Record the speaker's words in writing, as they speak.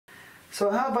So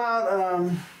how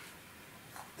about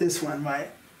this one,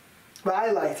 right? But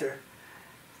I liked her.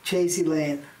 Chasey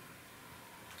Lane.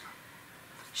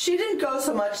 She didn't go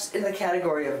so much in the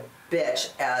category of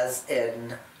bitch as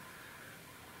in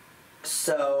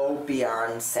so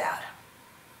beyond sad.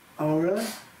 Oh, really?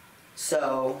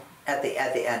 So at the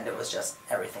end, it was just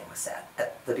everything was sad.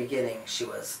 At the beginning, she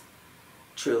was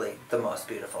truly the most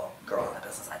beautiful girl in the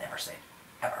business I'd ever seen,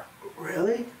 ever.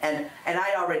 Really? And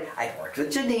I'd worked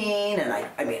with Janine, and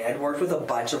I'd worked with a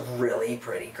bunch of really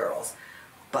pretty girls,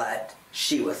 but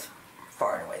she was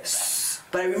far and away the best.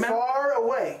 But I remember far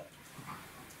away.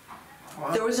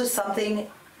 Wow. There was just something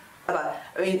about,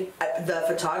 the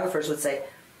photographers would say,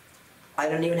 I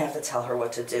don't even have to tell her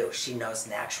what to do. She knows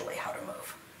naturally how to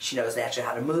move. She knows naturally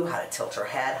how to move, how to tilt her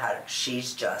head, she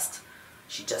just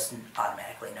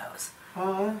automatically knows.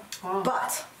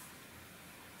 But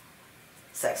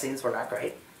sex scenes were not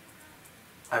great.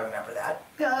 I remember that.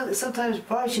 Yeah, sometimes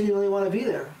probably she didn't really want to be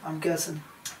there, I'm guessing.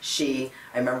 I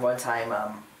remember one time,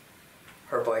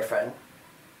 her boyfriend,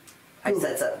 I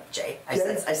said something, Jay, I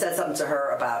said something to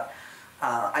her about,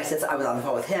 I was on the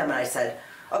phone with him, and I said,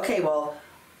 okay, well,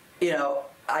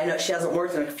 I know she hasn't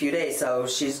worked in a few days, so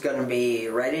she's going to be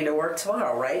ready to work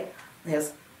tomorrow, right? And he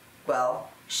goes, well,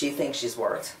 she thinks she's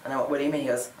worked. And I went, what do you mean? He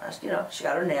goes, she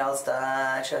got her nails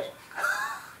done, she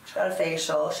got a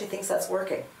facial, she thinks that's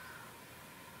working.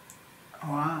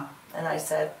 Wow. And I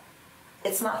said,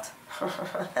 it's not.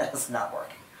 That is not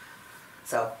working.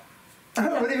 So.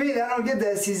 What do you mean? I don't get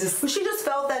that. She just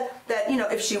felt that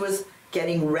if she was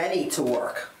getting ready to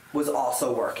work was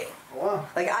also working. Wow.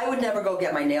 Like, I would never go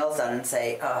get my nails done and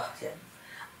say, oh, yeah,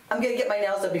 I'm going to get my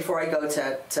nails done before I go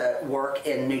to work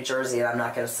in New Jersey, and I'm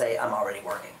not going to say I'm already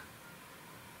working.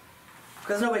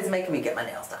 Because nobody's making me get my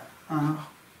nails done.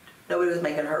 Nobody was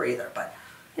making her either. But,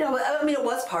 it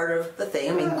was part of the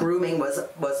thing. Grooming was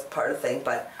part of the thing,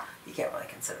 but you can't really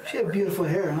consider that. She had beautiful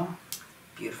hair, huh?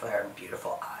 Beautiful hair and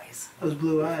beautiful eyes. Those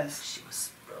blue eyes. She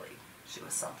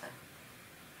was something.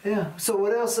 Yeah. So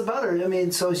what else about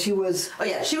her? So she was... Oh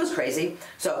yeah, she was crazy.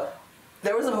 So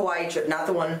there was a Hawaii trip, not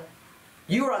the one...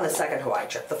 You were on the second Hawaii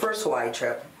trip. The first Hawaii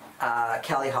trip,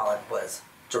 Kelly Holland was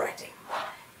directing.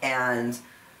 And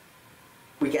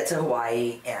we get to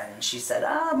Hawaii, and she said,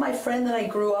 my friend that I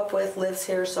grew up with lives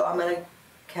here, so I'm going to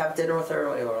have dinner with her.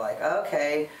 And we were like,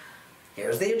 okay,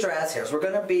 here's the address, here's where we're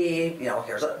going to be,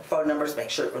 here's our phone numbers,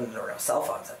 make sure, there were no cell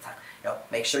phones at the time,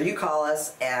 make sure you call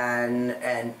us, and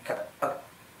come in. Okay.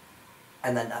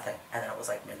 And then nothing. And then it was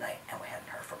like midnight, and we hadn't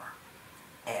heard from her.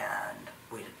 And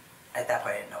at that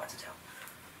point, I didn't know what to do.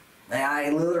 And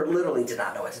I literally did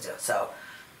not know what to do. So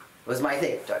it was my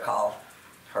thing. Do I call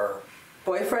her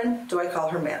boyfriend? Do I call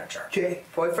her manager? Jay.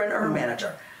 Boyfriend or her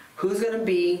manager? Who's going to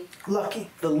be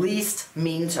lucky, the least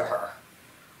mean to her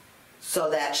so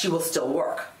that she will still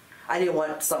work? I didn't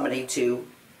want somebody to,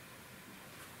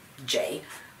 Jay,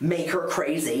 make her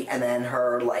crazy and then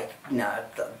her,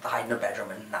 hide in her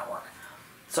bedroom and not work.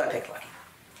 So I picked Lucky.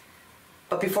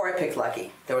 But before I picked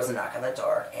Lucky, there was a knock on the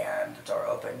door, and the door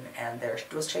opened, and there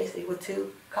was Chasey with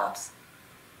two cops.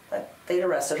 They'd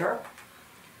arrested her.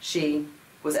 She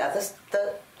was at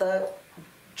the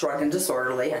drunk and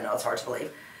disorderly. I know it's hard to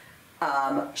believe.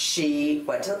 She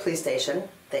went to the police station.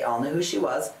 They all knew who she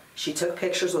was. She took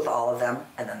pictures with all of them,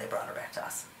 and then they brought her back to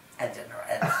us. And didn't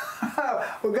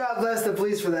Well, God bless the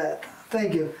police for that.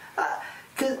 Thank you.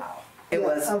 Wow. It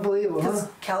was unbelievable, huh?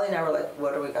 Kelly and I were like,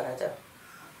 what are we going to do?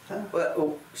 Huh?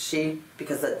 Well,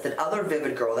 because the other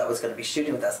Vivid girl that was going to be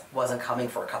shooting with us wasn't coming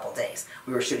for a couple days.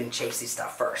 We were shooting Chasey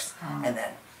stuff first. And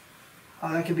then...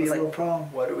 Oh, that could be a real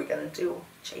problem. What are we going to do?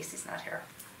 Chasey's not here.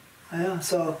 Yeah,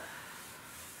 so...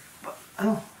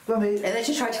 And then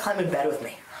she tried to climb in bed with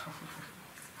me.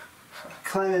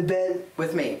 Climb in bed?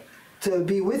 With me. To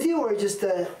be with you, or just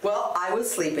to... Well, I was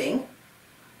sleeping,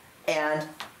 and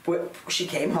she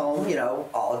came home,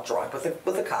 all drunk with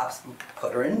the cops,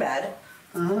 put her in bed,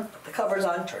 put the covers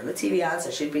on, turned the TV on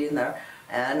so she'd be in there,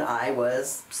 and I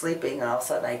was sleeping, and all of a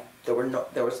sudden there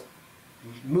was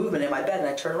movement in my bed, and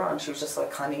I turned around, and she was just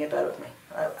climbing in bed with me.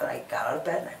 And I got out of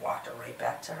bed, and I walked her right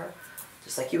back to her,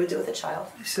 just like you would do with a child.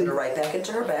 Put her right back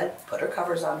into her bed, put her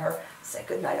covers on her, said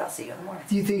good night, I'll see you in the morning.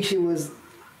 Do you think she was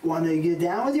wanting to get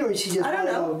down with you, or she just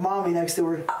wanted a mommy next to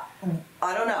her?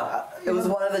 I don't know. It was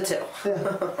one of the two.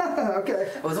 Yeah.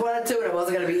 Okay. It was one of the two, and it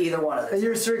wasn't going to be either one of them. And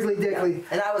you're strictly dickly. Yeah.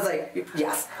 And I was like,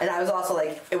 yes. And I was also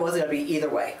like, it wasn't going to be either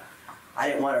way. I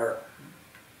didn't want her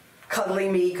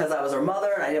cuddling me because I was her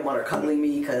mother, and I didn't want her cuddling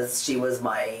me because she was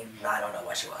I don't know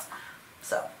what she was.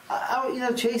 So.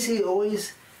 Chasey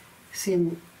always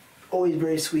seemed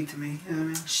very sweet to me. You know what I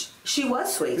mean? She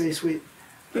was sweet. Very sweet.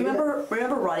 Remember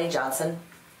Ronnie Johnson?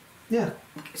 Yeah.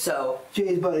 So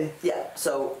Jay's buddy. yeah,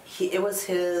 so it was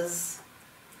his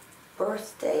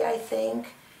birthday, I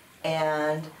think,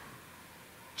 and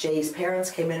Jay's parents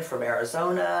came in from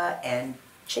Arizona, and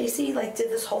Chasey like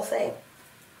did this whole thing.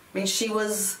 I mean, she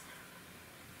was,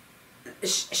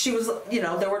 you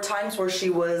know, there were times where she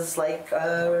was like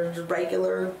a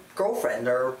regular girlfriend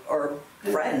or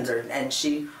friend, and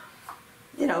she,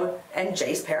 you know, and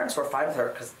Jay's parents were fine with her,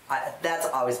 because that's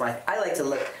always I like to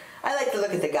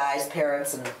look at the guy's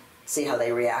parents and see how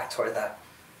they react toward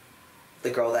the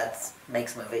girl that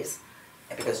makes movies,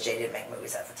 and because Jay didn't make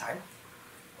movies at the time,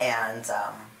 and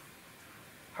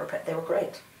they were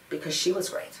great because she was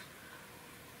great.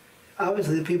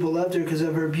 Obviously, the people loved her because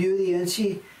of her beauty, and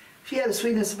she had a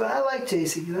sweetness about. I like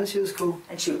Chasey, you know, she was cool.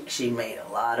 And she made a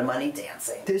lot of money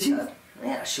dancing. Did she?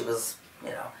 Yeah, she was, you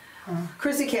know.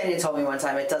 Chrissy Canyon told me one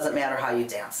time, it doesn't matter how you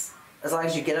dance. As long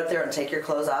as you get up there and take your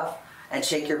clothes off and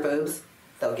shake your boobs,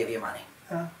 they'll give you money.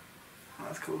 Oh,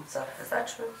 that's cool. So, is that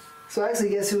true? So actually,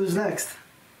 guess who was next?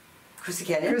 Chrissy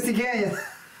Canyon? Chrissy Canyon.